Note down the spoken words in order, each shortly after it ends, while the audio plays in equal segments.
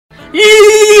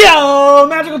Yo,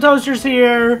 Magical Toasters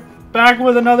here, back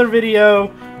with another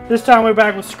video. This time we're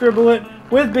back with Scribble It,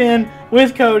 with Ben,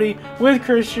 with Cody, with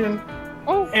Christian,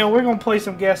 and we're gonna play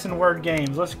some guessing word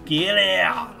games. Let's get it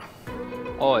out.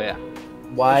 Oh yeah.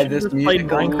 Why this music?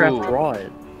 Minecraft Raw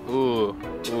it. Ooh.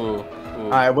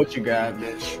 Alright, what you got,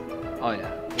 bitch? Oh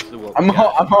yeah. This is what I'm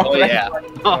oh yeah.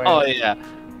 Oh yeah.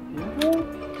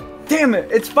 Damn it!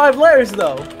 It's 5 letters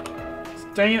though.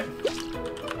 Dang it.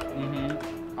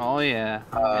 Oh yeah.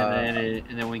 And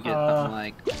then we get something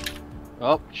like,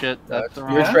 oh shit, that's the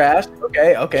wrong. You're trash.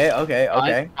 Okay.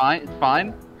 Fine, it's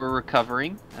fine. We're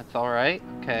recovering. That's all right.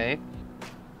 Okay.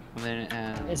 And then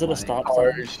is it a stop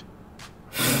sign?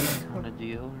 Kind of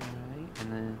deal, right?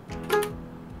 And then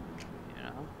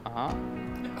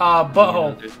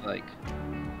butthole. There's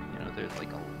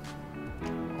like a.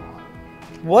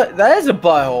 What? That is a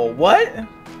butthole. What? And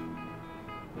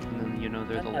then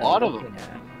there's a lot of them.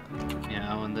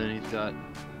 And then he's got.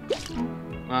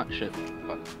 Ah, shit.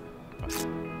 Fuck.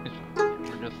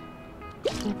 We're just.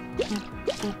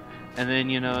 And then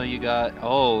you got.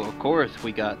 Oh, of course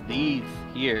we got these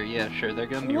here. Yeah, sure, they're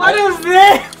gonna be. What is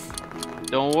this?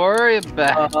 Don't worry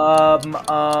about it.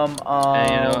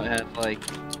 And it's like.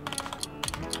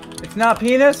 It's not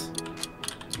penis.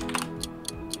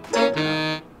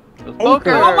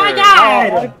 Poker. Oh my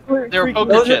god! They're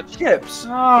poker chips. Chips.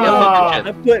 Yeah,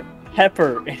 I put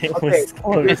pepper and it was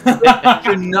close.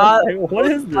 You're not. What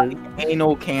is this?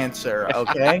 Anal cancer.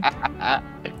 Okay.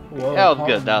 Whoa, That was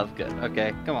good. That was good.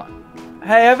 Okay, come on.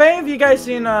 Hey, have any of you guys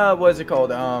seen what is it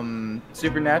called?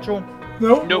 Supernatural?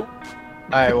 Nope. Nope.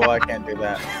 Alright, well I can't do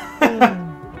that.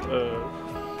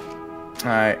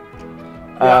 Alright.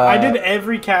 Yeah, I did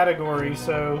every category,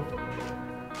 so.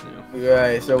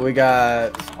 Right, so we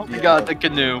got. We got the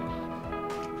canoe.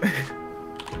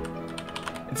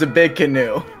 It's a big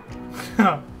canoe.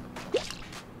 So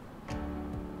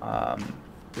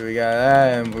we got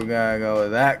that, and we're gonna go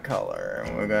with that color,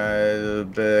 and we're gonna do a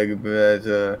big bit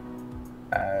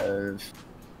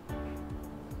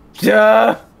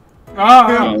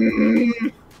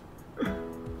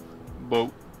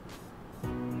Boat.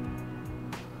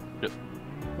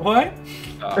 What?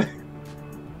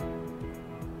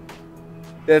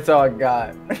 That's all I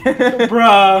got.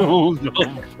 Bruh. Who the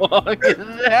fuck is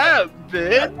that,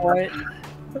 bitch?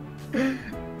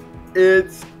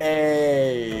 It's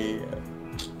a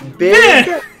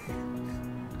big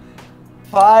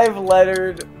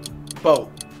 5-lettered boat.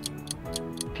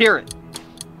 Pirate.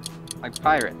 Like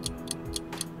pirate.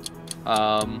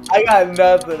 I got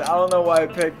nothing. I don't know why I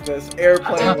picked this.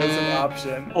 Airplane was an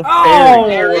option. Oh!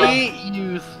 Fairy,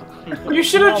 You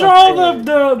should have drawn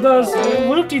the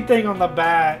loopy thing on the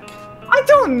back. I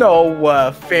don't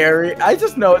know ferry. I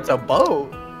just know it's a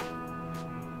boat.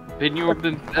 Then you would have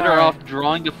been better off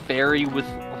drawing a fairy with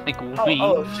like wings.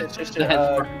 Oh shit.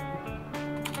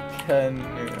 Canoe.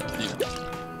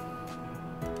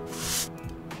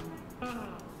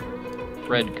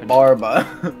 Red canoe. Barba.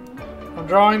 I'm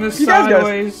drawing this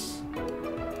sideways.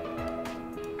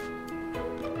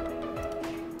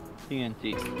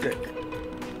 TNT.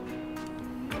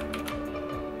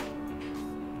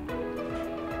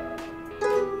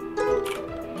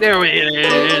 There it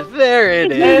is. There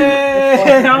it is.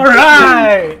 Hey, all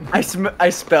right. I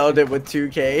spelled it with 2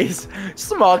 K's.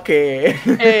 Small K.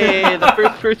 Hey, the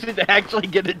first person to actually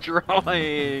get a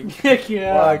drawing. Heck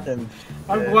yeah. Fucking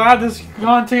I'm glad this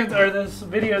content or this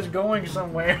video is going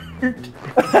somewhere.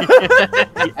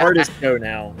 The artists go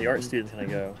now. The art student's gonna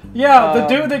go. Yeah, the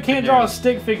dude that can't draw a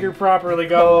stick figure properly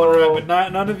got one right,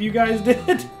 but none of you guys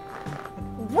did.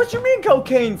 What you mean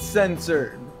cocaine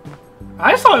censored?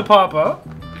 I saw it pop up.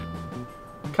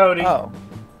 Cody. Oh.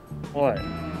 What?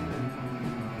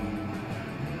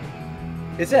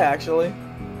 Is it actually?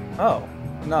 Oh,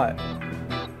 not.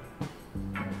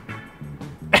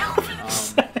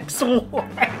 Sex what?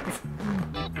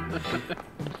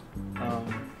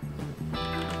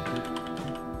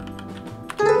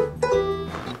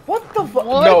 What the fuck?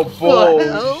 What No the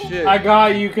bullshit. I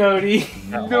got you, Cody.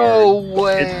 No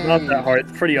way. It's not that hard.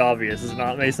 It's pretty obvious, is it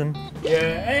not, Mason?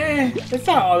 Yeah, it's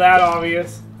not all that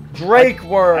obvious. Drake I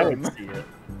worm. would see it.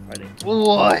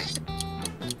 What?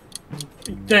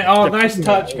 Dang, oh, nice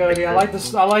touch, Cody. I like the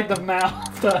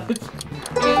mouth touch.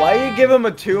 Why you give him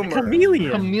a tumor?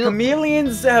 Chameleon.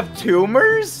 Chameleons have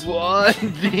tumors? What?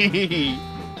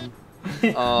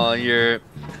 Oh, you're.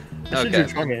 Okay.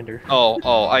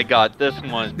 Oh, I got this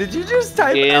one. Did you just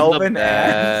type In Elvin the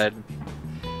ass? bed.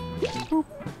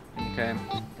 Okay,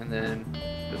 and then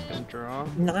just gonna draw.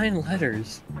 9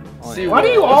 letters. Oh, See, yeah. Why do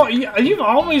you all? You've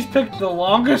always picked the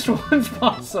longest ones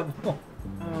possible.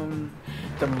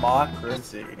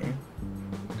 Democracy.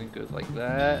 it goes like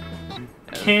that.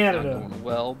 It's Canada. not going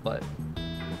well, but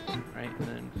right, and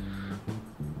then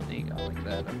you go like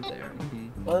that up there.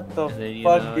 What the And then, you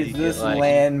fuck know, is you this get, like,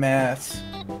 landmass?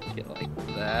 Get like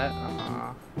that.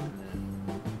 And then,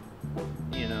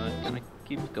 you know, it kind of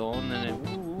keeps going, and then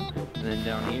woo, and then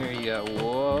down here you got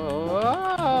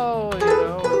whoa, you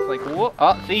know, it's like whoa.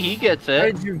 Oh, see, he gets How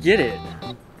it. did you get it?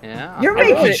 Yeah. You're I know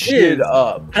making it shit is.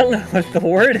 up. I don't know what the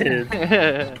word is.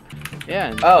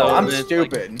 Yeah. And Oh, so I'm then it's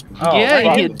stupid. Like, Oh, yeah,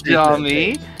 fuck you this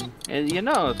dummy. shit. And you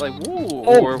know, it's like woo,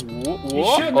 Oh. or whoa, You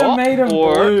shouldn't have made him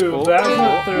blue. That's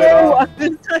what threw it No, off.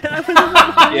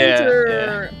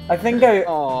 Yeah. I think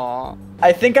Aw.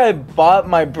 I think I bought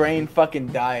my brain fucking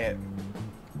diet.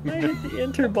 I hit the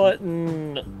enter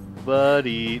button.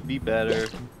 Buddy, be better.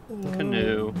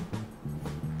 Canoe.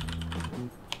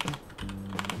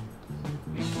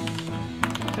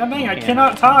 God dang, I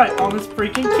cannot type on this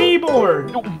freaking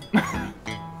keyboard.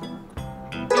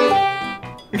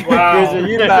 Wow.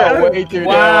 Grizzly, you got way too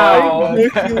Wow.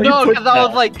 down. No, because I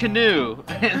was like canoe,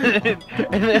 and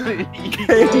then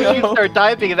you start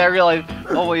typing, and I realized,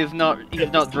 oh, he's not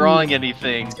drawing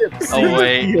anything. Oh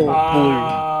wait.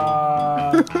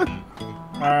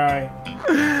 Alright.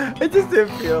 It just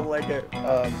didn't feel like it.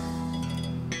 Canoe.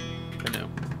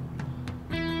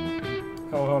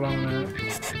 Oh, hold on a minute.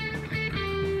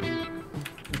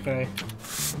 Okay.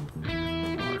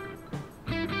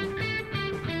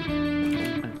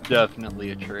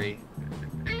 Definitely a tree.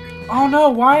 Oh no,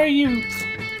 why are you...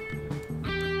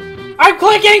 I'm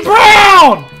clicking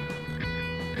brown!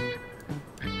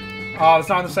 Oh, it's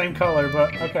not the same color,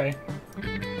 but okay.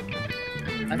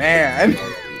 Man.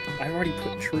 I already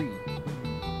put tree.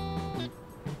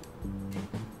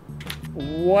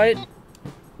 What?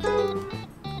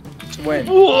 When?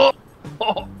 Whoa!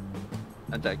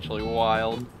 That's actually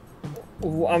wild.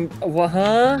 What?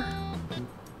 Huh?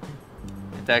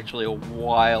 It's actually a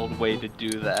wild way to do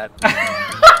that.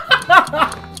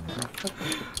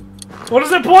 What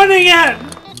is it pointing at?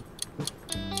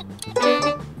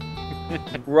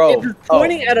 Bro, It's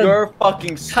pointing at a you're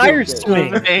fucking tire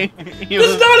stupid. swing.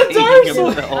 It's not a tire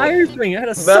swing. Tire swing. I had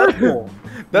a circle.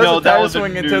 That's No, a that tire was a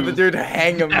swing until the noob. dude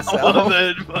hang That himself.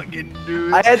 was a fucking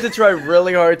dude. I had to try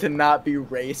really hard to not be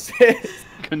racist.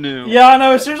 Canoe. Yeah, I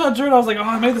know. As soon as I drew it, I was like, oh,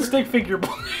 I made the stick figure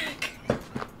black.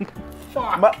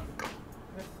 Fuck.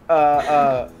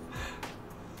 Oh.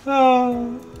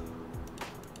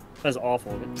 That's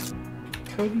awful.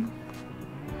 Cody?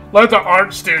 Let the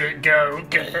art student go.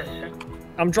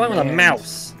 I'm drawing with a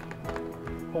mouse.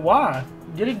 Why?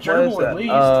 Get a What is gerbil at that?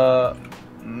 least.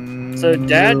 So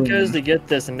Dad goes to get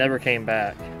this and never came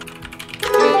back.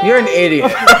 You're an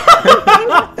idiot.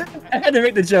 I had to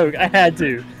make the joke. I had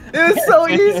to. It was so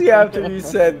easy after you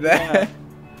said that.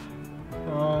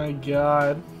 Oh my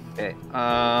god. Okay.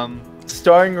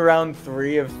 Starting round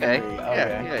 3 of 3. Okay.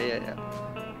 Okay. Yeah.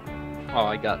 Oh,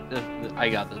 I got this. I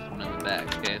got this one in the back.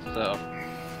 Okay, so.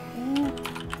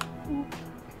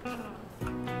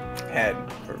 Head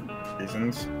for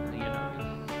reasons. You know.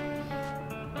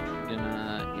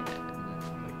 Gonna.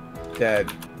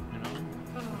 Dead. You know.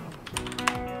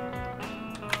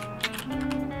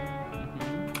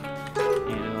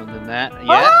 You know, and then that.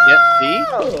 Yeah. See.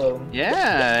 Oh.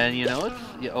 Yeah, and you know it's.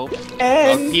 Oh,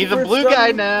 And he's a for blue some-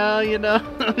 guy now. You know.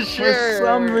 Sure. For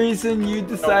some reason, you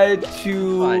decided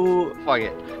to. Fuck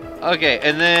it. Okay,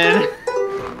 and then.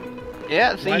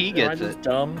 Yeah, see, he Am I gets just it.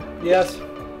 dumb? Yes.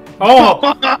 Oh!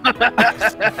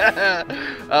 I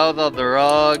was on the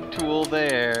wrong tool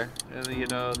there. And you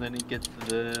know, then he gets to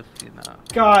this, you know.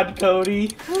 God, Cody.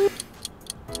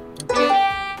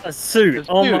 A suit.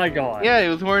 A Oh suit. my god. Yeah, he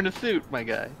was wearing a suit, my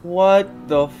guy. What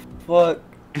the fuck?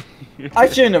 I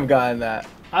shouldn't have gotten that.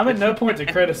 I'm at no point to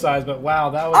criticize, but wow,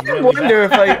 that was I really wonder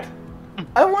if bad.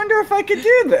 I wonder if I could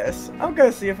do this. I'm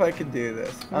gonna see if I could do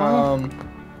this. Canoe.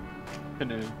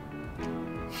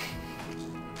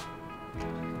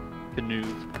 Canoe.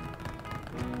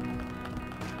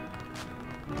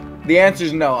 The answer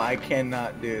is no. I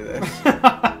cannot do this.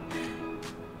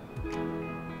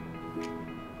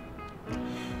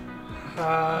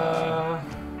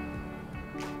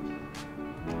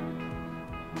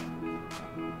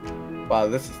 Wow,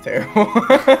 this is terrible.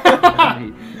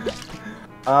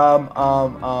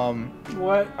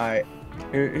 What? Alright.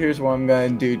 Here's what I'm gonna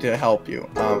do to help you.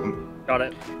 Got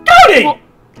it. Cody!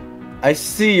 I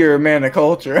see you're a man of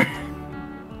culture.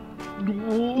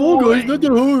 Oh, guys, not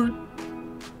that hard.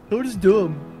 Hard is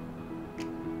dumb.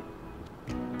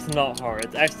 It's not hard.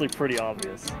 It's actually pretty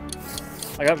obvious.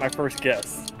 I got my first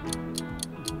guess.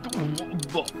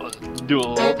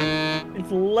 Duel.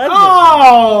 It's leather.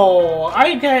 Oh!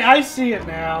 Okay, I see it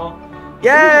now. Yay!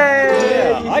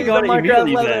 Yeah, I You got it the Minecraft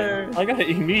immediately leather. then. I got it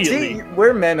immediately. See,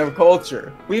 we're men of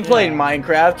culture. We've played Yeah.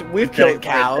 Minecraft. We've Played killed it for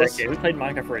a cows. decade. We played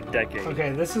Minecraft for a decade.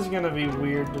 Okay, this is gonna be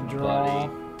weird to draw.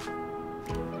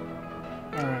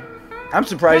 Alright. I'm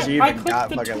surprised you I even clicked got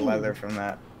the fucking tool. leather from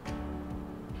that.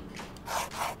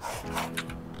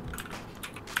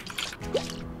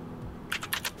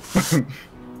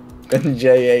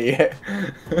 NJA.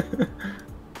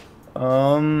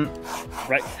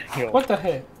 Right. What the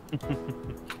heck?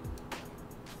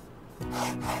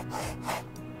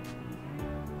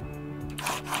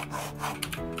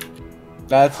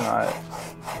 That's not.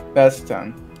 That's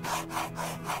done.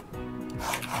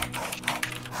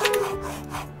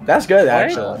 That's good,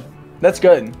 actually. That's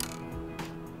good.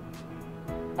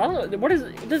 I don't know. What is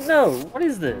it? No. What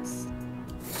is this?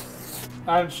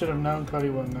 I should have known Cody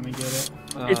wasn't gonna get it.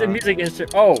 It's a music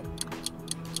instrument. Oh.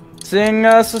 Sing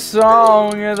us a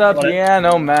song, you're the Got it.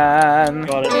 piano man.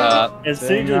 Got it. As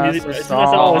soon Sing as the us music, a as soon as I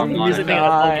saw the song music thing, I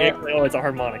tonight. thought, oh, it's a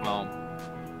harmonica.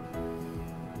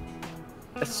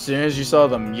 As soon as you saw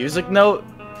the music note,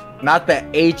 not the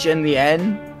H in the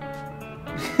N.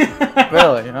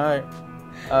 Really? Alright.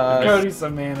 Cody's a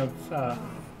man of.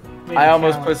 I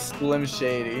almost put Slim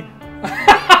Shady.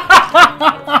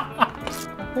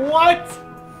 What?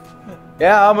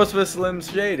 Yeah, I almost put Slim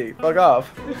Shady. Fuck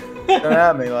off. Don't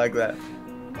have me like that.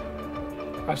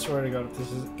 I swear to God, if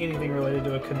this is anything related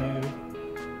to a canoe.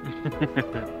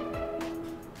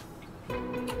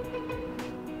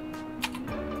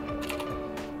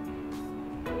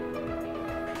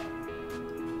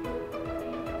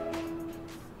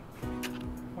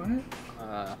 What?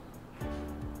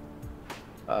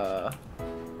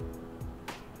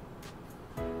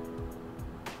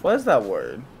 What is that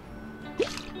word?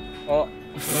 Oh.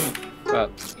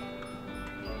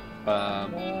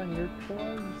 Um, Your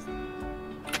clothes.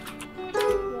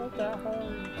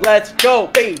 Let's go,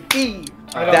 baby!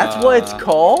 That's what it's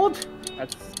called?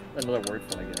 That's another word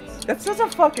for it, I guess. That's such a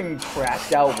fucking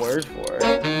cracked out word for it.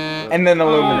 And then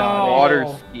Illuminati. Oh. water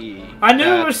ski. I knew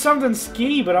it was something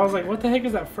ski, but I was like, what the heck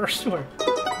is that first word?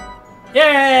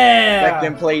 Yeah!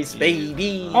 Second place,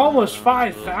 baby! Almost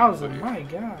 5,000, my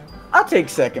God. I'll take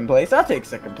second place. I'll take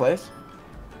second place.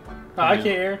 I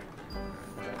care.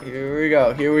 Here we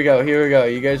go. Here we go. Here we go.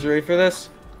 You guys ready for this?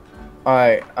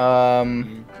 Alright,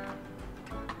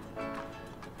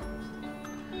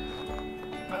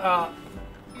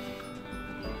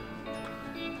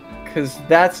 Because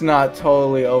that's not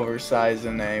totally oversized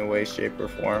in any way, shape, or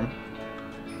form.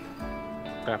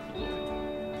 Absolutely.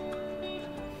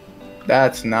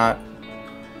 That's not.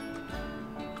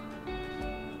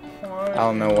 I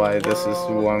don't know why this is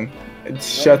one.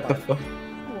 Shut the fuck.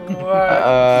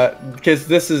 What? Because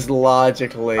this is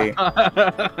logically.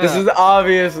 This is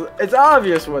obvious. It's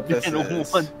obvious what this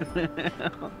is.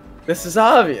 This is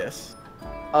obvious.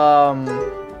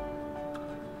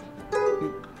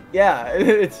 Yeah,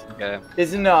 it's. Okay.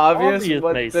 Isn't it obvious, Obvious,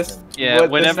 what Mason. this? Yeah,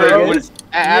 what whenever this thing when, is?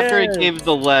 after Yes. it gave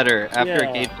the letter, after Yeah.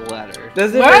 it gave the letter.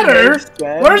 Does it Letter? make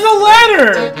sense? Where's a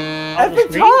letter? At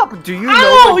the top? Do you know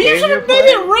Oh, what you game should you're have made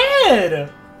it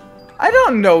red! I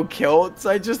don't know kilts.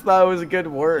 I just thought it was a good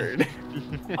word.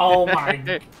 Oh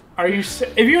my. Are you.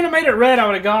 If you would have made it red, I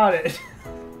would have got it.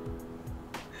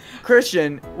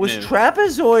 Christian, was No.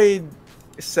 trapezoid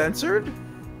censored?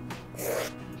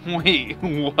 Wait,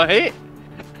 what?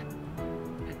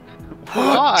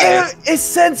 Why? It's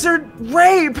censored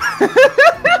rape.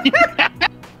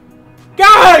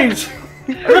 Guys!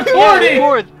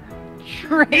 Recording!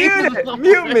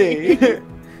 Mute me.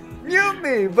 Mute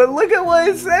me. But look at what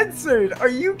is censored. Are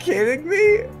you kidding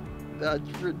me? That's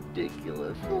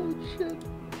ridiculous. Holy shit.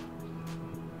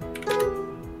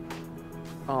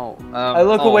 Oh, I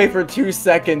look away for 2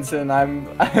 seconds and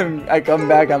I come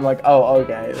back. I'm like, oh,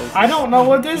 okay. I don't know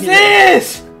what this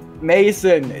is!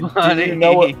 Mason, do Honey. you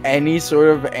know any sort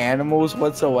of animals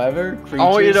whatsoever?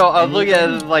 Oh, you Creatures, know, I was looking at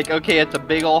anything? it like, okay, it's a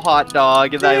big old hot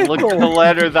dog, and then I looked at the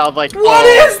letters, I was like, What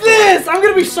oh, is this? I'm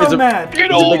gonna be so It's a- mad.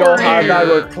 Get It's a big over old hot dog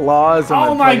here! with claws and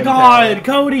Oh a my fucking God,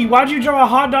 Cody, why'd you draw a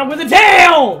hot dog with a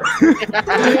tail?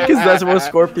 Because that's what a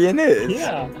scorpion is.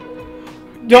 Yeah.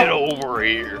 Get over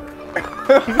here.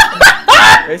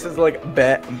 Mason's like,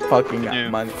 bet I'm fucking got Yeah.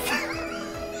 money.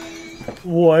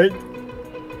 What?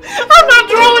 I'm not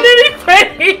drawing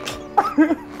anything!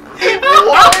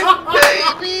 What,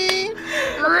 baby?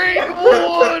 Great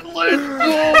one, let's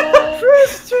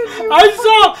go!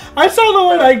 I saw the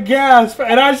one I gasped,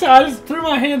 and I just threw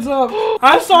my hands up.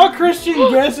 I saw Christian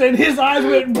guess, and his eyes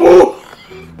went boom.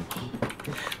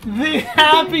 The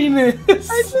happiness.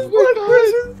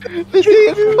 The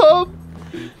game up.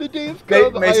 The day's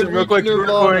come. Mason, I real quick,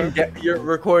 Nirvana. you're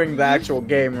recording the actual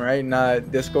game, right?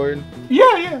 Not Discord.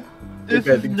 Yeah. This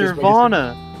Okay, is just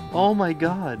Nirvana. Oh my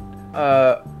god.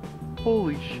 Uh,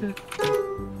 Holy shit.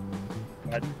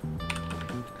 What?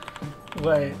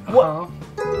 Wait. What?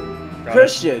 Got it.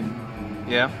 Christian,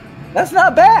 Yeah. that's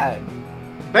not bad.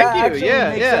 Thank That you. actually Yeah,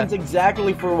 makes yeah. sense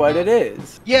exactly for what it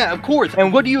is. Yeah, of course.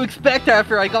 And what do you expect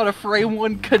after I got a frame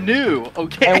 1 canoe?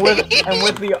 Okay. And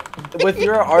with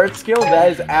your art skill, that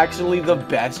is actually the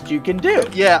best you can do.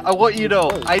 Yeah, I want you to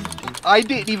know, I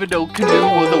didn't even know canoe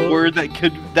was a word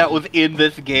that was in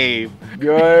this game.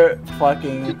 You're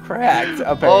fucking cracked,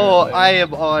 apparently. Oh, I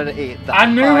am on the I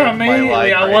knew high of my immediately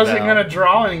life I right wasn't now. gonna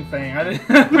draw anything. I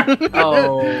didn't.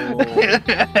 Oh.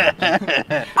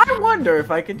 I wonder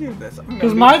if I could do this.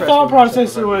 Because my thought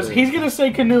process was, he's gonna say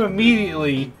canoe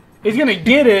immediately. He's gonna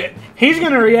get it. He's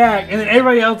gonna react, and then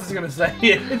everybody else is gonna say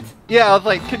it. Yeah, I was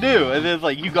like, canoe, and then it's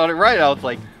like, you got it right. I was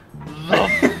like,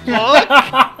 the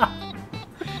fuck?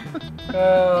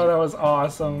 Oh, that was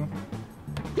awesome.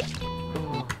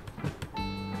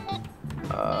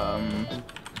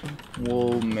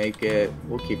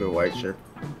 We'll keep it white, sure.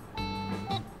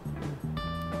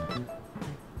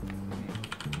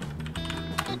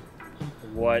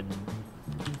 What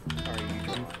are you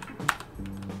doing?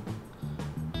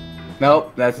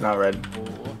 Nope, that's not red.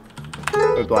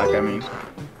 Or black, I mean.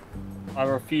 I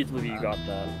refuse to believe you got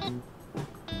that.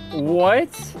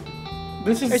 What?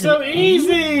 This is It's so an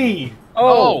easy!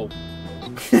 Oh!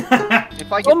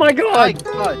 If I Oh my god!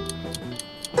 I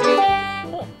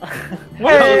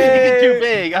was thinking too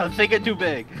big. I was thinking too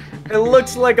big. It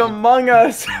looks like Among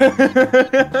Us.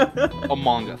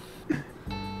 Among Us.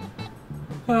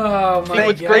 Oh my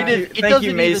what's god. great is- it Thank doesn't you,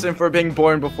 even- Mason, for being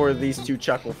born before these two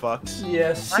chuckle fucks.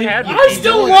 Yes. I See, had to I be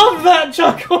still doing love that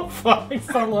chuckle fox.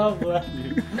 I love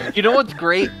that. You know what's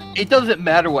great? It doesn't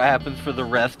matter what happens for the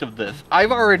rest of this.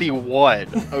 I've already won,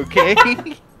 okay?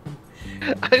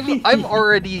 I've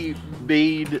already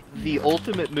made the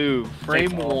ultimate move.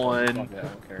 Frame Takes all- 1. Fuck it, I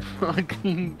don't care.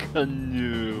 Fucking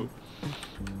canoe.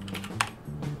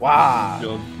 Wow.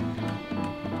 Dumb.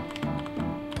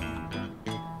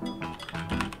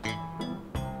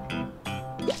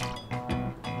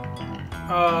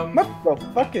 What the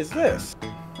fuck is this?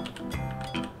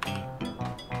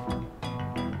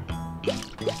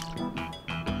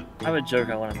 I have a joke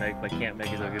I want to make, but I can't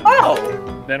make it so good.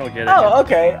 Oh! Ben will get it. Oh,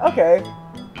 okay, okay.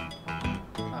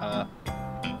 Uh,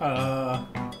 I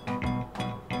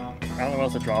don't know what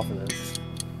else to draw for this.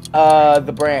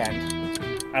 The brand.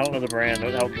 I don't know the brand.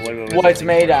 What it's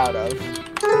made out of.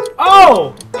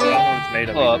 oh! I don't know what it's made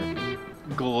of. either.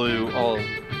 Glue. Oh.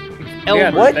 Yeah,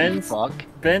 Elmer, what? Ben's, fuck.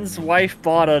 Ben's wife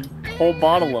bought a whole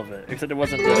bottle of it, except it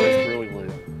wasn't this, it's Gorilla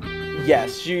Glue.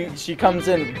 Yes, she comes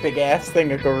in big ass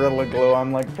thing of Gorilla Glue.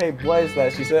 I'm like, babe, what is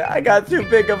that? She said, I got too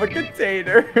big of a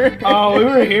container. Oh, we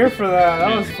were here for that.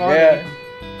 That was funny. Yeah.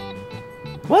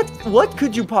 What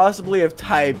could you possibly have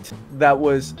typed that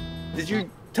was? Did you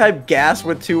type gas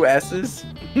with 2 S's?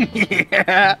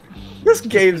 Yeah. This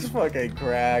game's fucking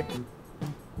cracked.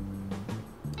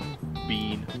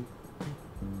 Bean.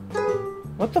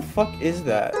 What the fuck is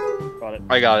that? Got it.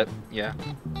 I got it. Yeah.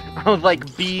 I was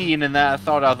like bean, and then I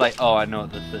thought I was like, oh, I know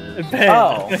what this is. Ben,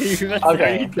 Oh, you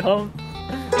okay. dumb.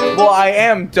 Well, I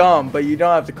am dumb, but you don't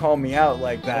have to call me out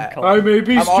like that. I may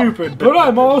be I'm all- stupid, but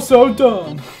I'm also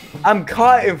dumb. I'm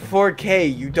caught in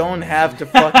 4K. You don't have to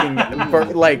fucking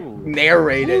like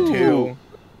narrate it too.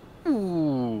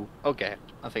 Ooh. Okay.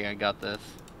 I think I got this.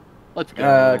 Let's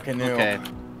go. Canoe. Okay.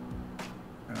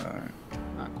 Uh,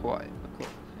 Not quite.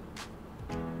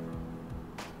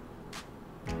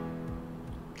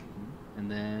 And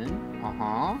then,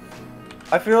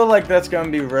 I feel like that's gonna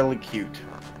be really cute.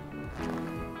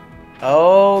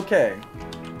 Okay.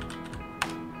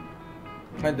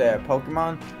 What that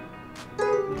Pokemon?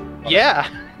 Yeah.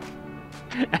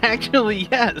 Actually,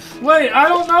 yes. Wait, I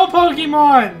don't know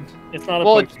Pokemon. It's not a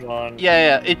Well, it's- Pokemon.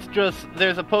 Yeah. It's just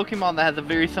there's a Pokemon that has a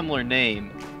very similar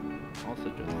name. Also,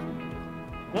 just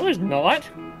No, there's not.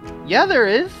 yeah, there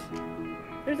is.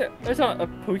 There's not a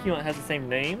Pokemon that has the same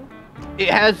name. It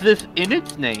has this in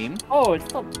its name. Oh,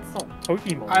 it's not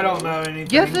Pokemon. I don't know anything.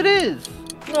 Yes, it is.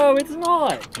 No, it's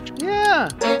not. Yeah.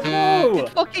 No.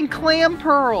 Fucking Clam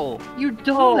Pearl. You Oh,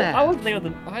 dumbass. I wasn't thinking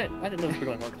of the. I didn't know the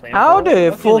Pokemon were Clam. How Pearl. did I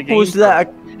was thinking of the focus game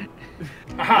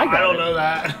that? I don't know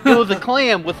that. It was a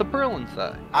clam with a pearl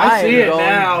inside. I see am it going-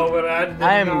 now, but I did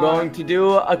I am not. going to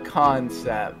do a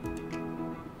concept.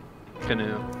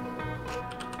 Canoe.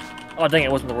 Oh dang!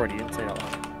 It wasn't the word. You didn't say it out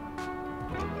loud.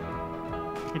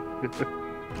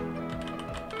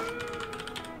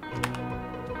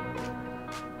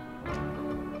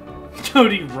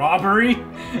 Cody, robbery?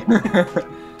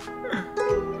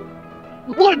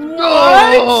 Let's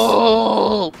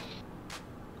go!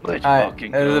 Let's Alright,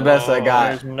 fucking that go. was the best I got.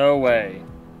 There's no way.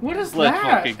 What is Let's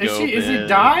that? fucking Is go, he Ben.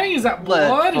 dying? Is that blood?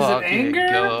 Let's Is it fucking anger?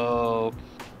 Go.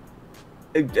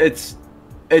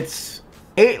 It's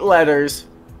 8 letters,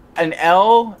 an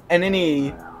L and an E,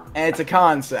 and it's a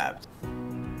concept. I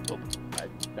don't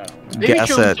know. Maybe Guess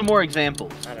show me it. some more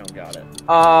examples. I don't got it.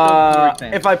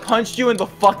 If I punched you in the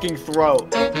fucking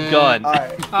throat. Gun.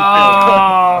 Alright. Oh.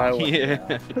 I would-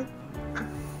 Yeah.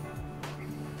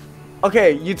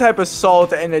 Okay, you type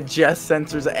assault and it just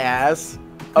censors ass.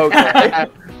 Okay.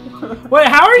 Wait,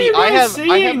 how are you See, I guys have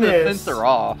seeing the this? sensor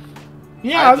off.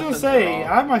 Yeah, I I have was the gonna sensor say, off.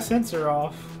 I have my sensor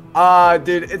off.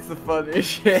 Dude, it's the funniest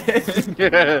shit.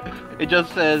 It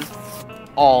just says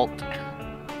alt.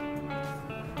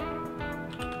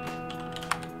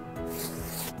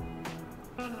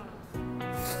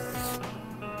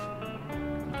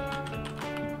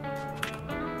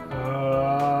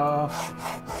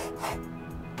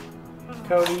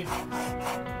 Cody.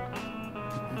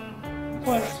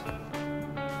 What?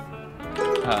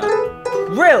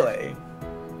 Really?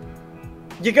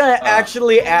 You're gonna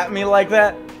actually at me like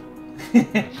that?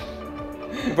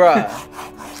 Bruh.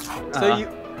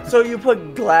 So you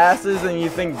put glasses and you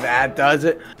think that does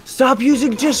it? Stop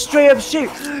using just straight up shape.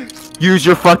 Use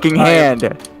your fucking hand.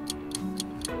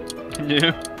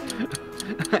 Yeah.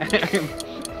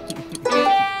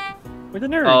 With the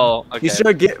nerd. Oh, okay. You should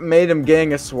have made him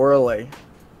gang a swirly.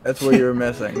 That's what you were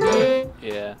missing.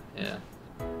 Yeah, yeah.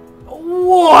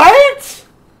 What?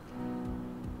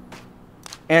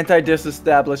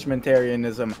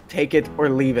 Anti-disestablishmentarianism. Take it or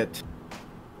leave it.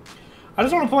 I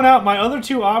just want to point out my other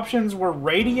two options were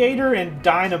radiator and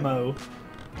dynamo.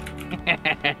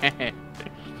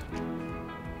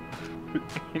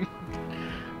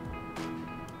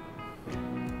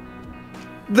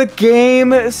 The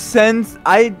game since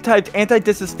I typed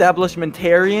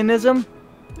anti-disestablishmentarianism,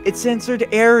 it censored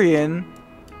Aryan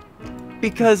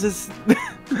because it's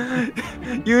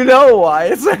you know why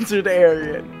it censored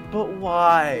Aryan, but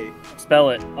why? Spell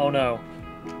it. Oh no.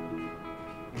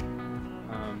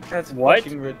 That's What?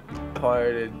 fucking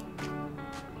retarded.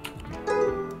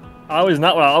 I was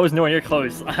nowhere near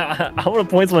close. I want to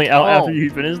point something out after you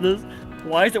finish this.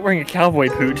 Why is it wearing a cowboy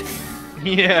boot?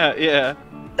 Yeah, yeah.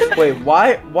 Wait,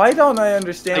 why don't I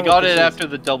understand? I what got this it is? after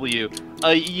the W.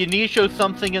 You need to show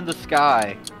something in the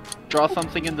sky. Draw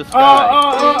something in the Oh,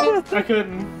 sky. I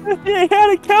couldn't. He had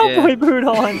a cowboy Yeah. boot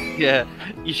on. Yeah,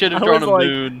 you should have I drawn was a like-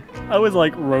 moon. I was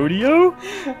like, rodeo?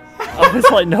 I was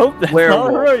like, nope, that's not a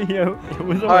Werewolf. rodeo. It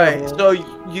was a Alright, werewolf. so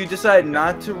you decide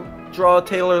not to draw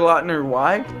Taylor Lautner.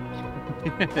 Why?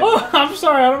 Oh, I'm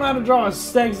sorry. I don't know how to draw a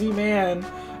sexy man.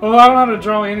 Well, I don't know how to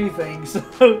draw anything.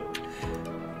 So,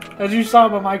 as you saw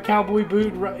by my cowboy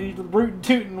boot, root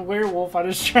tootin' werewolf, I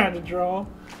just tried to draw.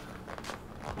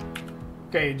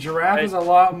 Okay, giraffe is a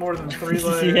lot more than 3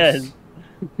 letters. Yes.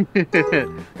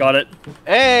 Got it.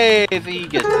 Hey, so he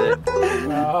gets it.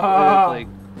 Ah. It's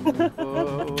like,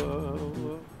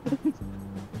 whoa.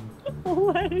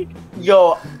 Leg.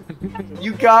 Yo,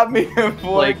 you got me in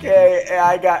 4K and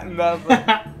I got nothing.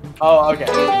 Oh, okay.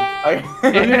 Okay.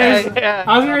 Yeah.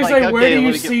 I was gonna Like, say, okay, where do let you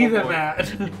me get see one them more. at?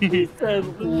 He says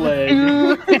leg.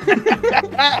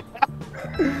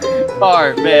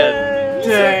 Alright, man.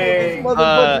 Dang.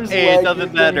 Motherfucker's Hey, leg it doesn't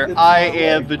is matter. gonna I get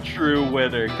am the true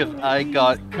winner because I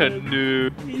got canoe.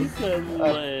 He says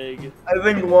leg. I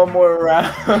think one more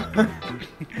round.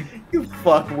 You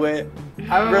fuckwit.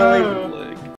 I don't Really? know.